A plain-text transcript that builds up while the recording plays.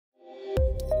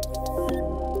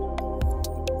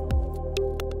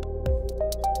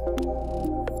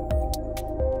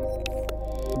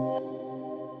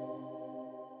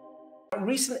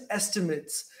recent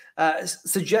estimates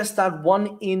suggest that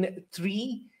 1 in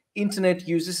 3 internet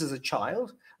users is a child,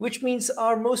 which means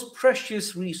our most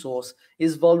precious resource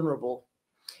is vulnerable.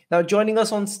 Now, joining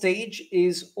us on stage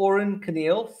is Oren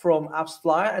Kaniel from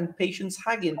AppsFlyer and Patience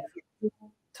Haggins, who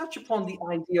touch upon the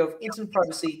idea of internet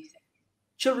privacy,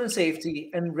 children's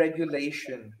safety, and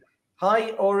regulation. Hi,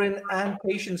 Oren and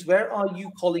Patience. Where are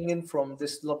you calling in from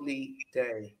this lovely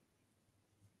day?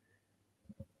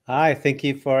 Hi, thank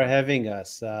you for having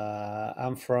us.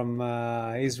 I'm from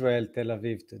Israel, Tel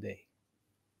Aviv today.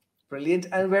 Brilliant.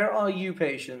 And where are you,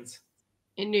 Patience?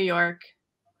 In New York.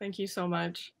 Thank you so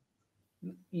much.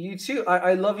 You too.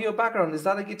 I love your background. Is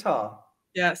that a guitar?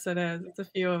 Yes, it is. It's a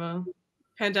few of them.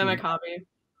 Pandemic hobby.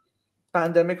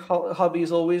 Pandemic hobby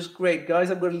is always great.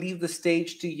 Guys, I'm going to leave the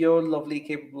stage to your lovely,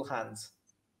 capable hands.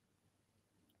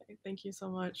 Thank you so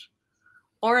much.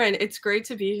 Oren, it's great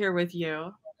to be here with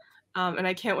you. And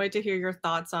I can't wait to hear your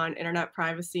thoughts on internet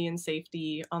privacy and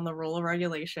safety, on the role of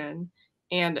regulation,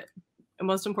 and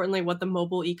most importantly, what the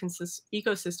mobile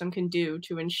ecosystem can do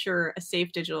to ensure a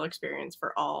safe digital experience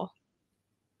for all.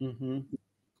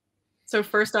 So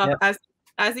first off,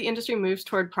 as the industry moves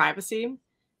toward privacy,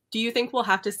 do you think we'll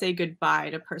have to say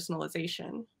goodbye to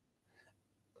personalization?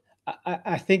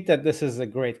 I think that this is a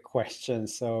great question.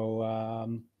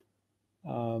 So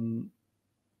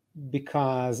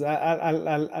because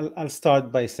I'll start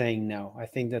by saying no. I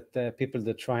think that people that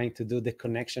are trying to do the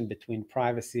connection between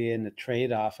privacy and the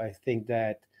trade-off, I think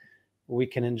that we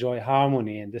can enjoy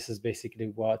harmony, and this is basically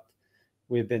what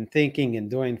we've been thinking and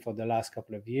doing for the last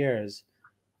couple of years.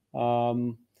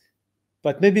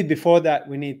 But maybe before that,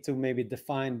 we need to maybe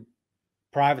define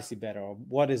privacy better, or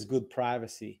what is good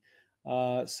privacy.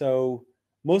 So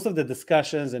most of the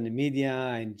discussions in the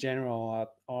media in general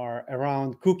are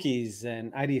around cookies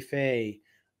and IDFA,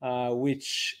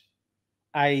 which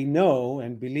I know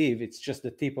and believe it's just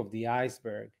the tip of the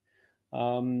iceberg.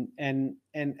 And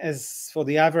as for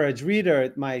the average reader,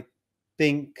 it might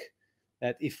think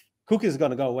that if cookie is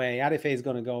going to go away, IDFA is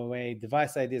going to go away,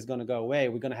 device ID is going to go away,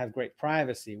 we're going to have great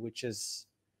privacy, which is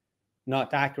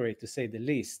not accurate, to say the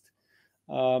least.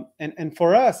 And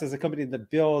for us, as a company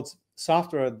that builds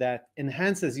software that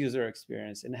enhances user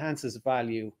experience, enhances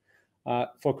value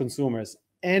for consumers,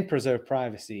 and preserve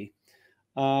privacy,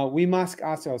 we must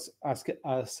ask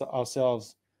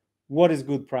ourselves, what is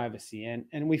good privacy?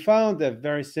 And we found a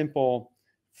very simple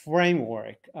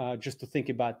framework just to think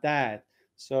about that.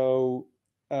 So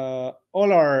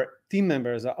all our team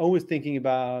members are always thinking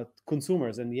about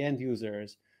consumers and the end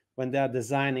users when they are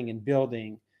designing and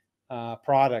building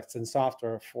products and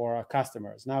software for our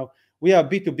customers. Now, we are a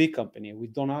B2B company. We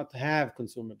do not have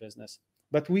consumer business,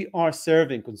 but we are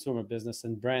serving consumer business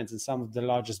and brands, and some of the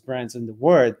largest brands in the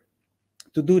world,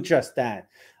 to do just that,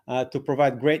 to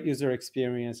provide great user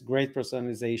experience, great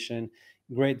personalization,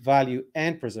 great value,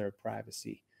 and preserve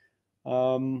privacy.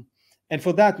 And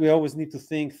for that, we always need to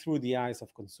think through the eyes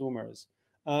of consumers.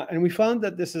 And we found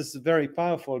that this is very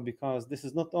powerful because this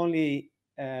is not only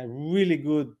a really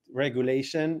good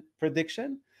regulation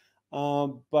prediction,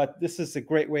 but this is a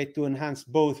great way to enhance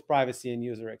both privacy and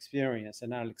user experience,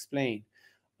 and I'll explain.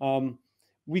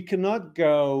 We cannot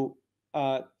go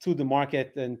to the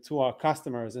market and to our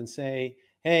customers and say,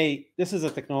 hey, this is a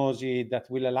technology that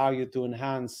will allow you to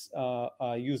enhance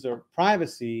user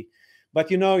privacy, but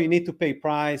you need to pay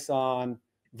price on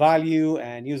value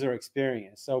and user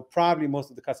experience. So probably most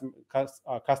of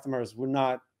the customers were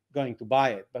not going to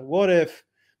buy it. But what if,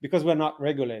 because we're not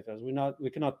regulators, we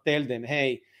cannot tell them,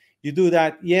 hey, you do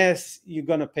that, yes, you're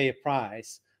going to pay a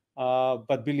price,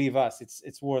 but believe us,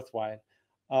 it's worthwhile.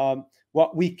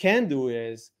 What we can do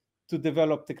is to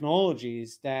develop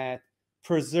technologies that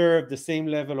preserve the same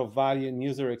level of value and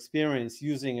user experience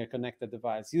using a connected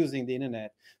device, using the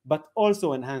internet, but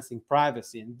also enhancing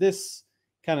privacy. And this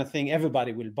kind of thing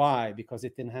everybody will buy because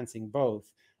it's enhancing both.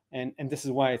 And this is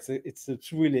why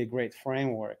it's really a great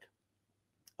framework.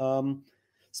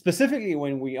 Specifically,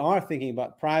 when we are thinking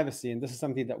about privacy, and this is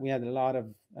something that we had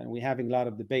and we're having a lot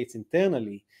of debates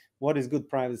internally, what is good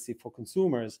privacy for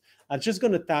consumers? I'm just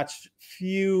going to touch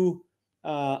few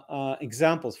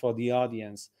examples for the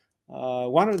audience.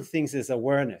 One of the things is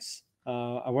awareness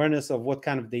of what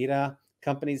kind of data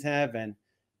companies have and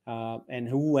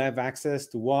who have access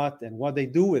to what and what they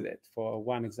do with it, for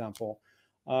one example.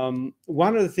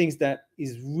 One of the things that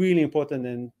is really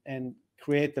important and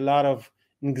create a lot of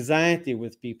anxiety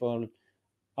with people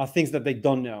are things that they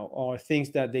don't know, or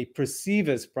things that they perceive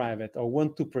as private or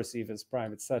want to perceive as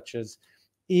private, such as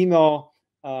email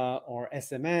or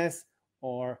SMS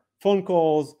or phone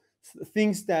calls,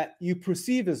 things that you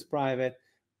perceive as private,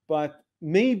 but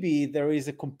maybe there is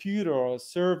a computer or a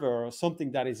server or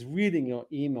something that is reading your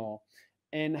email,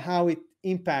 and how it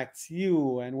impacts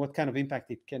you and what kind of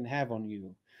impact it can have on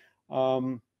you.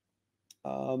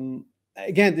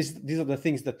 Again, these are the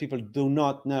things that people do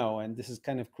not know, and this is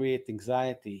kind of create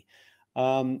anxiety.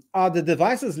 Are the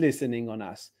devices listening on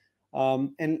us?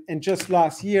 And just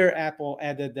last year, Apple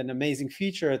added an amazing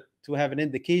feature to have an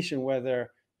indication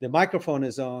whether the microphone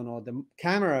is on or the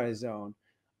camera is on.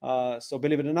 So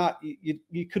believe it or not,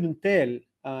 you couldn't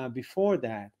tell before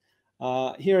that.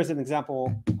 Here is an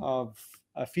example of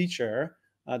a feature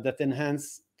that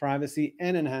enhance privacy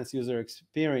and enhance user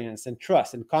experience and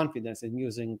trust and confidence in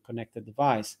using connected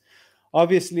device.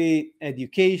 Obviously,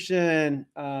 education,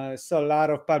 saw a lot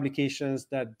of publications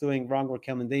that doing wrong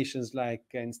recommendations like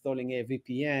installing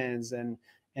VPNs,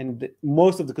 and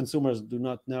most of the consumers do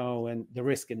not know and the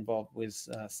risk involved with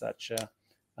such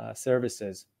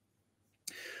services.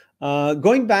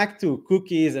 Going back to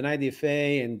cookies and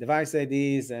IDFA and device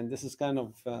IDs, and this is kind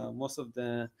of most of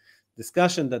the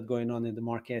discussion that's going on in the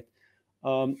market.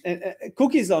 And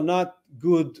cookies are not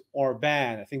good or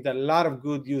bad. I think that a lot of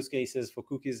good use cases for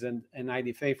cookies and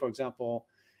IDFA, for example,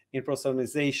 in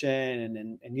personalization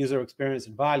and user experience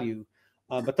and value,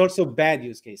 but also bad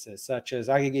use cases such as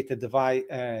aggregated device,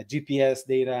 GPS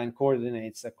data and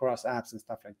coordinates across apps and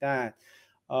stuff like that.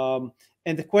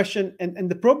 And the question and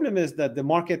the problem is that the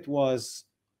market was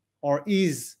or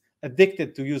is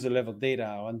addicted to user level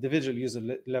data or individual user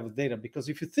level data, because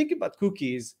if you think about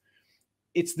cookies,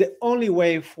 it's the only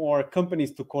way for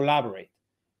companies to collaborate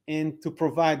and to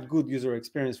provide good user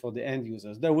experience for the end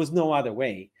users. There was no other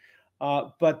way.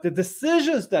 But the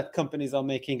decisions that companies are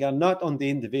making are not on the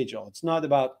individual. It's not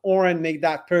about Oren make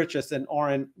that purchase and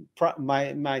Oren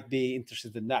might be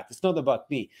interested in that. It's not about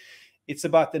me. It's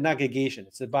about an aggregation.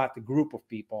 It's about a group of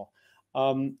people.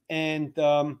 And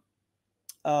the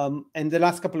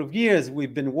last couple of years,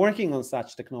 we've been working on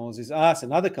such technologies, us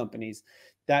and other companies,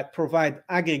 that provide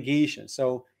aggregation.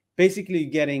 So basically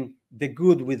getting the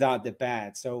good without the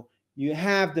bad. So you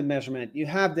have the measurement, you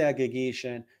have the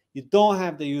aggregation, you don't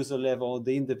have the user level,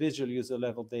 the individual user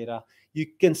level data. You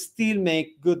can still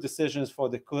make good decisions for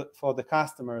the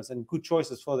customers and good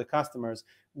choices for the customers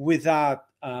without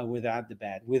the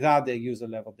bad, without the user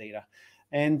level data.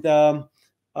 And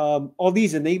all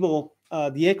these enable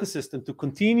the ecosystem to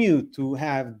continue to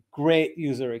have great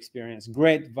user experience,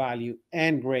 great value,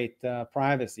 and great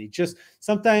privacy. Just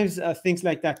sometimes things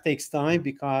like that takes time,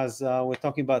 because we're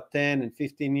talking about 10 and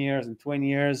 15 years and 20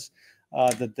 years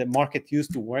that the market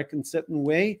used to work in a certain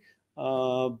way.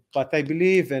 But I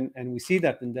believe, and we see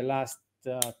that in the last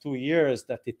 2 years,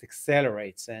 that it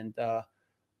accelerates. And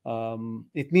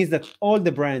it means that all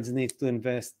the brands need to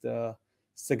invest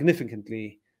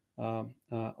significantly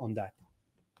on that.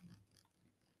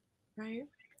 Right.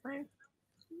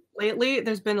 Lately,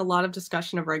 there's been a lot of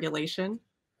discussion of regulation.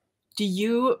 Do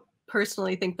you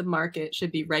personally think the market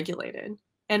should be regulated?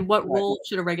 And what role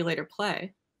should a regulator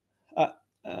play?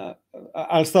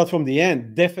 I'll start from the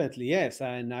end. Definitely, yes.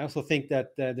 And I also think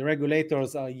that the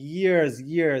regulators are years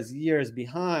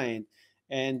behind.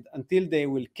 And until they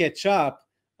will catch up,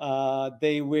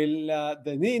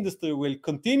 the industry will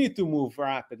continue to move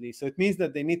rapidly. So it means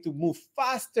that they need to move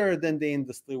faster than the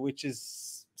industry, which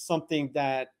is something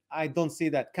that I don't see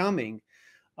that coming.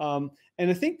 And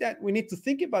I think that we need to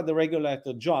think about the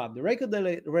regulator job. The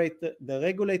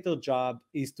regulator job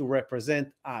is to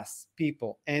represent us,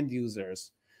 people, end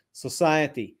users,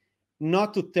 society,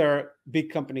 not to tear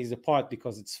big companies apart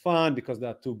because it's fun, because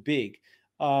they're too big.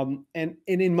 And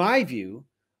in my view,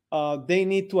 they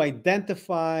need to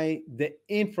identify the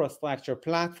infrastructure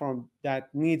platform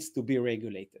that needs to be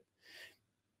regulated.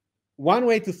 One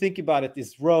way to think about it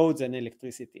is roads and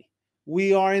electricity.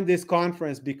 We are in this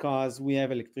conference because we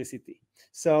have electricity.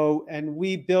 So, and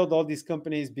we build all these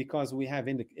companies because we have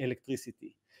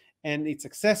electricity, and it's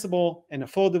accessible and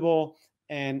affordable,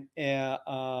 and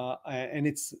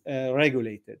it's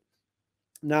regulated.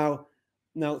 Now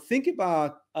think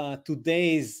about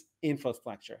today's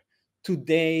infrastructure,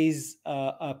 today's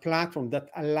platform that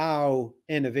allow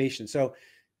innovation. So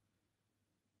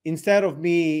instead of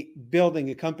me building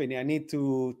a company, I need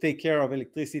to take care of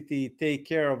electricity, take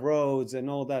care of roads and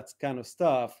all that kind of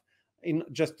stuff,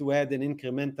 just to add an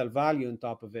incremental value on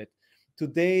top of it.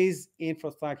 Today's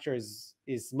infrastructure is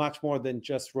much more than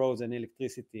just roads and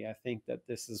electricity. I think that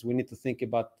we need to think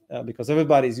about, because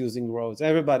everybody's using roads,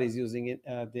 everybody's using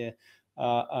the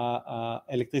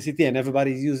electricity, and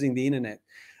everybody's using the internet.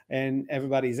 And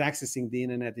everybody's accessing the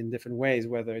internet in different ways,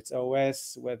 whether it's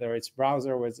OS, whether it's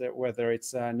browser, whether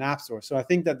it's an app store. So I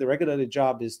think that the regulated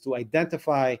job is to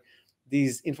identify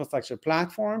these infrastructure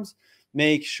platforms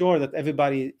make sure that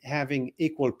everybody having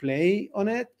equal play on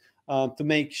it, to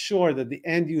make sure that the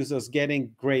end users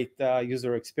getting great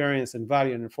user experience and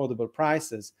value and affordable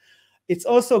prices. It's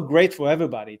also great for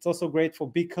everybody. It's also great for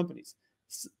big companies.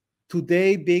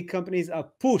 Today, big companies are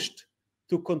pushed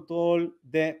to control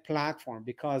the platform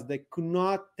because they could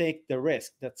not take the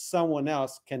risk that someone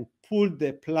else can pull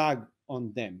the plug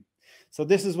on them. So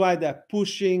this is why they're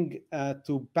pushing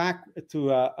to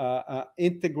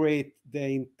integrate the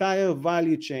entire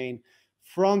value chain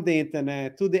from the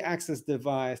internet to the access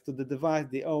device, to the device,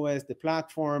 the OS, the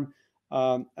platform,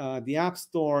 the app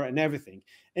store, and everything.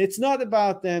 And it's not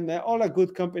about them. All are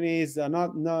good companies,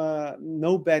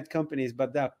 no bad companies,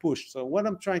 but they're pushed. So what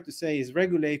I'm trying to say is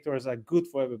regulators are good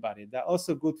for everybody. They're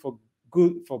also good for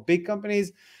big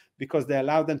companies because they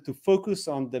allow them to focus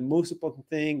on the most important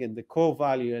thing and the core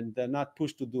value, and they're not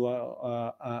pushed to do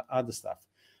other stuff.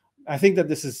 I think that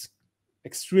this is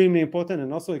extremely important,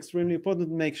 and also extremely important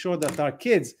to make sure that our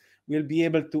kids will be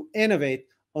able to innovate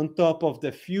on top of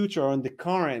the future, on the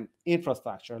current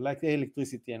infrastructure, like the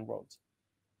electricity and roads.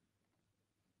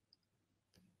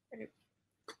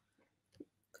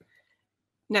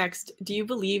 Next, do you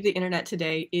believe the internet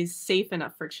today is safe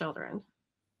enough for children?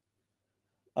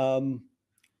 I'll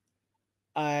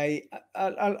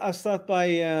start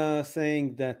by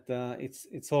saying that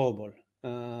it's horrible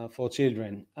for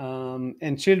children,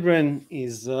 and children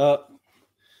is very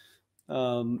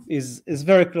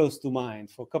close to mine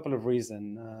for a couple of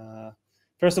reasons.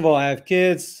 First of all, I have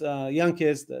kids, young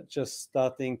kids that just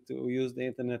starting to use the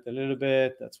internet a little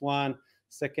bit. That's one.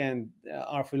 Second,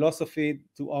 our philosophy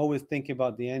to always think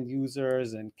about the end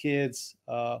users and kids.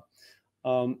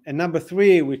 And number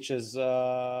three, which is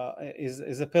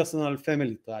a personal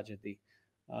family tragedy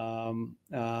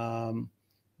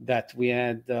that we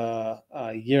had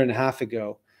a year and a half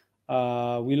ago.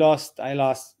 I lost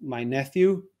my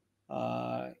nephew.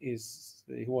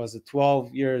 He was a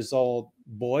 12 years old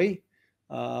boy,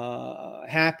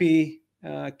 happy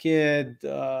kid,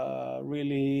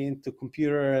 really into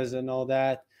computers and all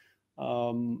that.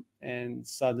 And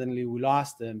suddenly we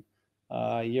lost him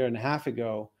a year and a half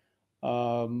ago.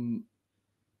 And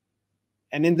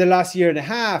in the last year and a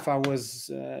half,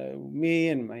 me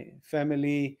and my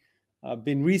family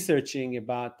been researching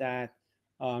about that.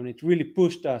 It really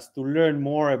pushed us to learn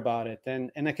more about it.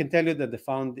 And I can tell you that the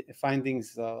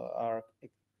findings are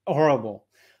horrible.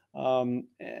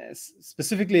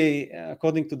 Specifically,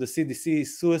 according to the CDC,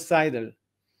 suicidal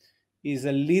is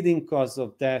a leading cause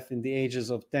of death in the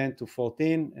ages of 10 to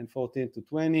 14 and 14 to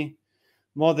 20,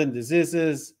 more than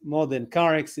diseases, more than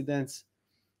car accidents.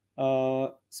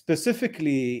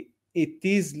 Specifically, it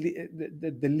is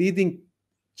the leading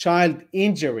child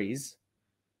injuries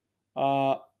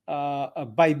by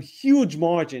huge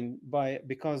margin,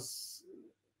 because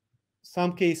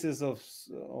some cases or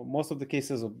most of the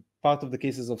cases of part of the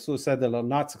cases of suicidal are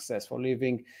not successful,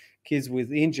 leaving kids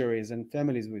with injuries and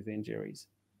families with injuries.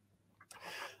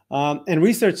 And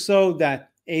research showed that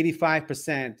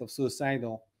 85% of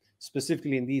suicidal,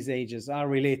 specifically in these ages, are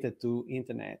related to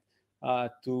internet,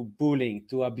 to bullying,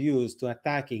 to abuse, to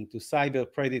attacking, to cyber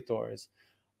predators.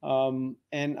 And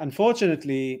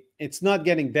unfortunately, it's not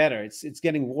getting better. It's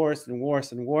getting worse and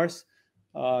worse and worse.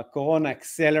 Corona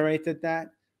accelerated that.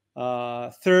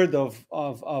 Third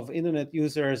of internet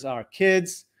users are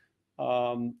kids.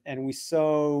 And we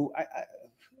saw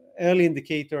early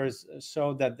indicators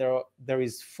show that there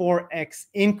is 4x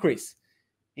increase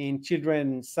in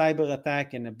children cyber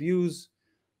attack and abuse.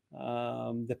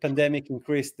 The pandemic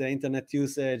increased the internet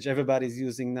usage. Everybody's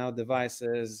using now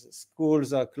devices.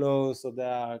 Schools are closed, so they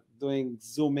are doing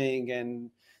Zooming and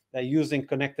they're using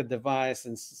connected device,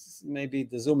 and maybe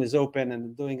the Zoom is open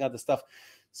and doing other stuff.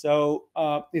 So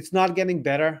it's not getting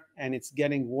better, and it's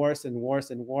getting worse and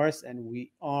worse and worse. And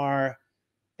we are,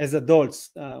 as adults,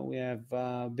 we have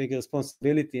big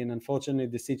responsibility, and unfortunately,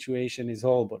 the situation is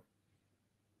horrible.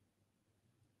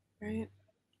 Right.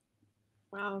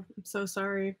 Wow, I'm so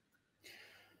sorry.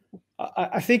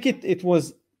 I think it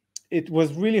was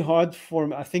really hard for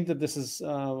me. I think that this is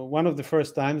one of the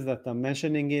first times that I'm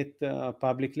mentioning it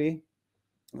publicly.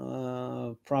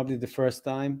 Probably the first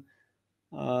time.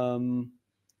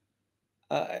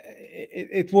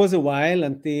 It was a while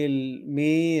until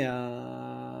me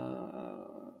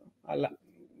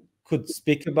could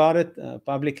speak about it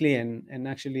publicly and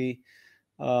actually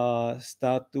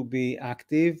start to be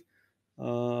active.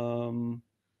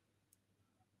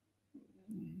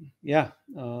 Yeah.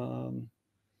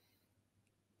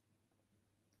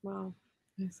 Wow,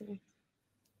 I see.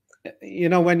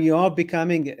 When you are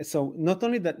becoming, so not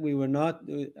only that we were not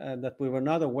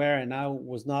aware, and I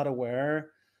was not aware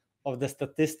of the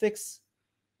statistics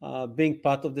being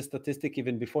part of the statistic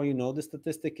even before you know the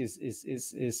statistic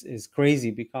is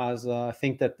crazy, because I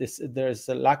think that there's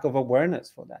a lack of awareness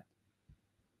for that.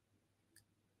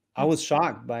 I was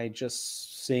shocked by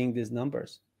just seeing these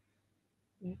numbers.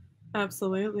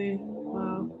 Absolutely.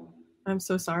 Wow. I'm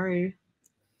so sorry.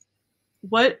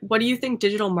 What do you think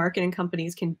digital marketing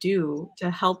companies can do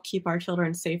to help keep our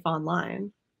children safe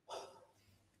online?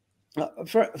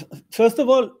 First of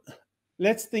all,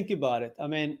 let's think about it. I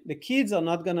mean, the kids are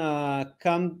not gonna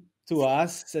come to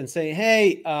us and say,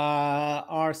 "Hey,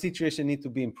 our situation needs to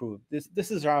be improved."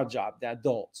 This is our job, the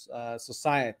adults,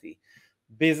 society,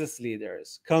 business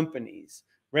leaders, companies,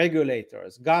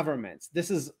 regulators, governments. This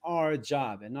is our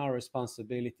job and our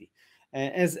responsibility.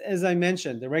 And as I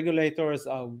mentioned, the regulators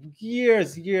are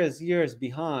years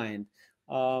behind.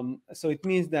 So it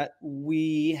means that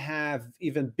we have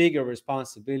even bigger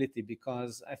responsibility,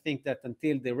 because I think that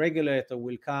until the regulator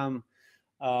will come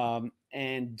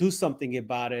and do something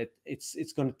about it,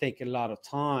 it's going to take a lot of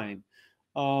time.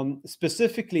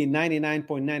 Specifically,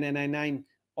 99.999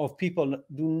 of people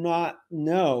do not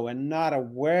know and not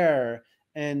aware,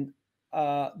 and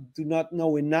do not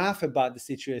know enough about the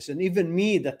situation. Even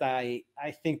me, that I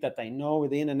think that I know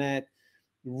the internet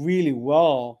really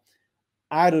well,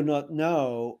 I do not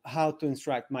know how to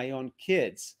instruct my own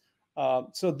kids.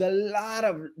 So the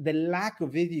lack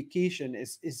of education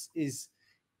is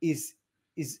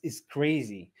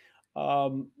crazy.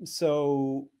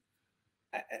 So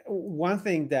one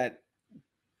thing that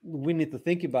we need to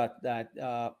think about, that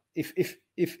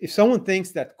if someone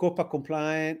thinks that COPPA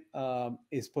compliant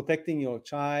is protecting your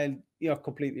child, you're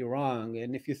completely wrong.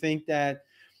 And if you think that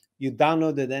you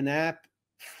downloaded an app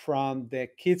from the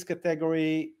kids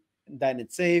category, then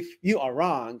it's safe, you are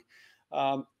wrong.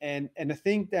 And I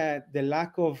think that the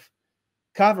lack of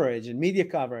coverage and media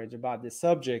coverage about this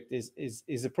subject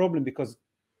is a problem, because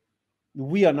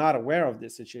we are not aware of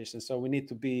this situation. So we need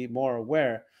to be more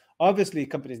aware. Obviously,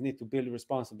 companies need to build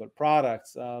responsible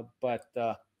products, but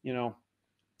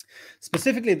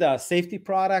specifically the safety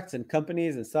products and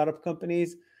companies and startup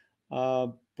companies,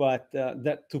 but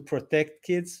that to protect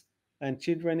kids and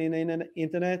children in the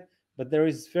internet. But there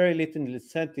is very little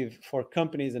incentive for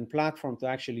companies and platforms to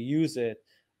actually use it,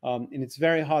 and it's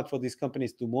very hard for these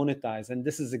companies to monetize. And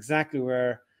this is exactly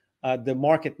where the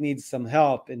market needs some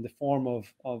help in the form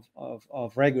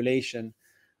of regulation.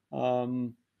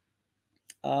 And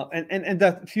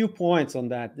that few points on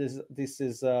that. This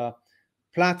is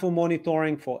platform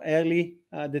monitoring for early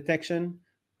detection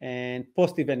and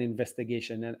post-event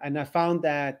investigation. And I found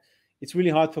that it's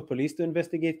really hard for police to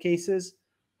investigate cases.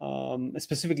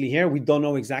 Specifically here, we don't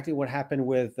know exactly what happened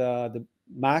with the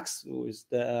Max, who is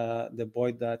the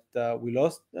boy that we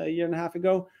lost a year and a half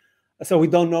ago. So we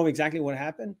don't know exactly what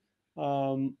happened.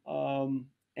 And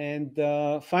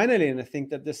finally, and I think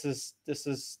that this is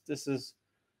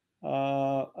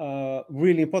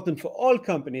really important for all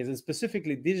companies, and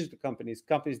specifically digital companies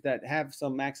that have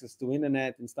some access to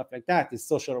internet and stuff like that, is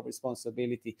social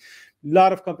responsibility. A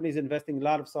lot of companies investing a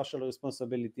lot of social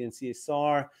responsibility and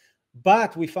CSR,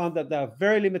 but we found that there are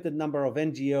very limited number of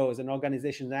NGOs and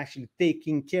organizations actually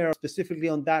taking care of specifically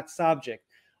on that subject.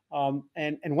 And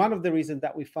one of the reasons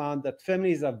that we found that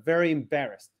families are very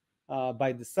embarrassed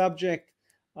by the subject.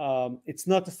 It's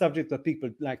not a subject that people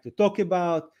like to talk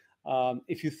about.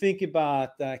 If you think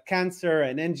about cancer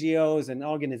and NGOs and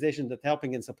organizations that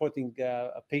helping and supporting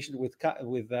a patient with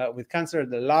cancer,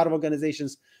 there are a lot of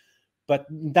organizations, but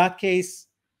in that case,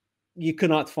 you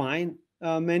cannot find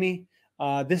many.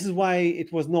 This is why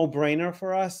it was no-brainer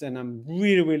for us, and I'm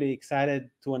really excited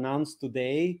to announce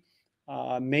today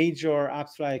major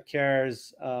AppsFlyer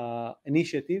Cares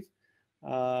initiative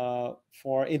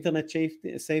for internet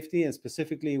safety, and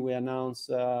specifically we announced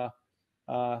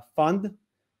fund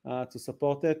to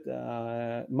support it,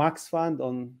 Max Fund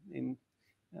in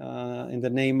the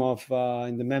name of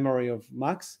in the memory of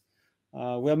Max.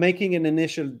 We are making an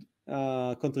initial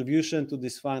contribution to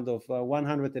this fund of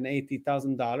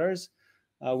 $180,000.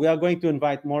 We are going to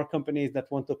invite more companies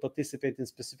that want to participate in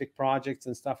specific projects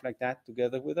and stuff like that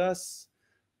together with us.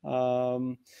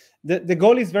 The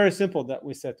goal is very simple that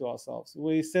we set to ourselves.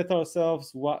 We set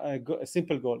ourselves a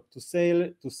simple goal: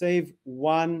 to save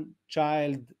one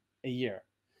child a year.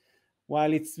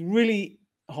 While it's really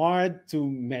hard to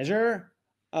measure,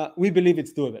 we believe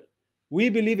it's doable. We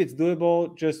believe it's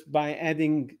doable just by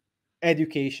adding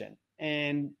education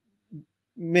and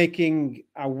making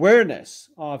awareness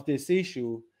of this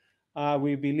issue.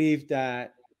 We believe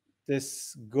that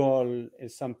this goal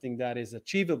is something that is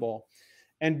achievable.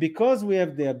 And because we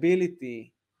have the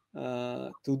ability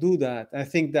to do that, I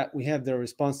think that we have the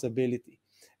responsibility.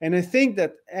 And I think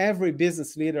that every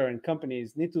business leader and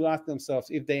companies need to ask themselves,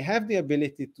 if they have the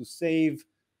ability to save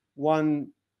one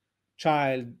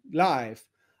child life,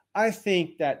 I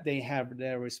think that they have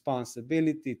their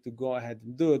responsibility to go ahead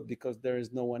and do it, because there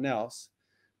is no one else.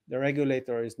 The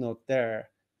regulator is not there.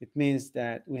 It means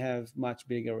that we have much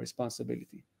bigger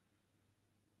responsibility.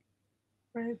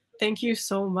 Right. Thank you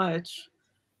so much.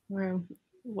 Wow,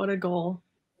 what a goal.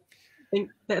 I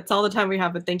think that's all the time we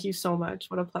have, but thank you so much.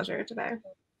 What a pleasure today.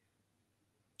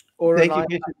 Oren,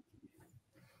 Thank you.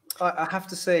 I have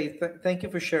to say, thank you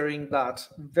for sharing that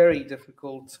very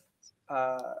difficult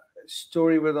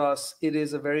story with us. It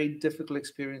is a very difficult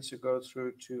experience to go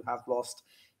through, to have lost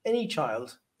any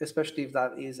child, especially if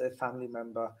that is a family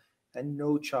member, and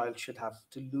no child should have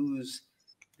to lose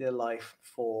their life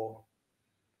for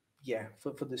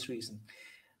this reason.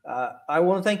 I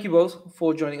want to thank you both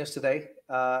for joining us today.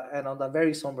 And on that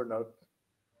very somber note,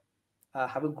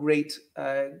 have a great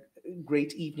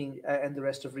evening and the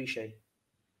rest of Reshape.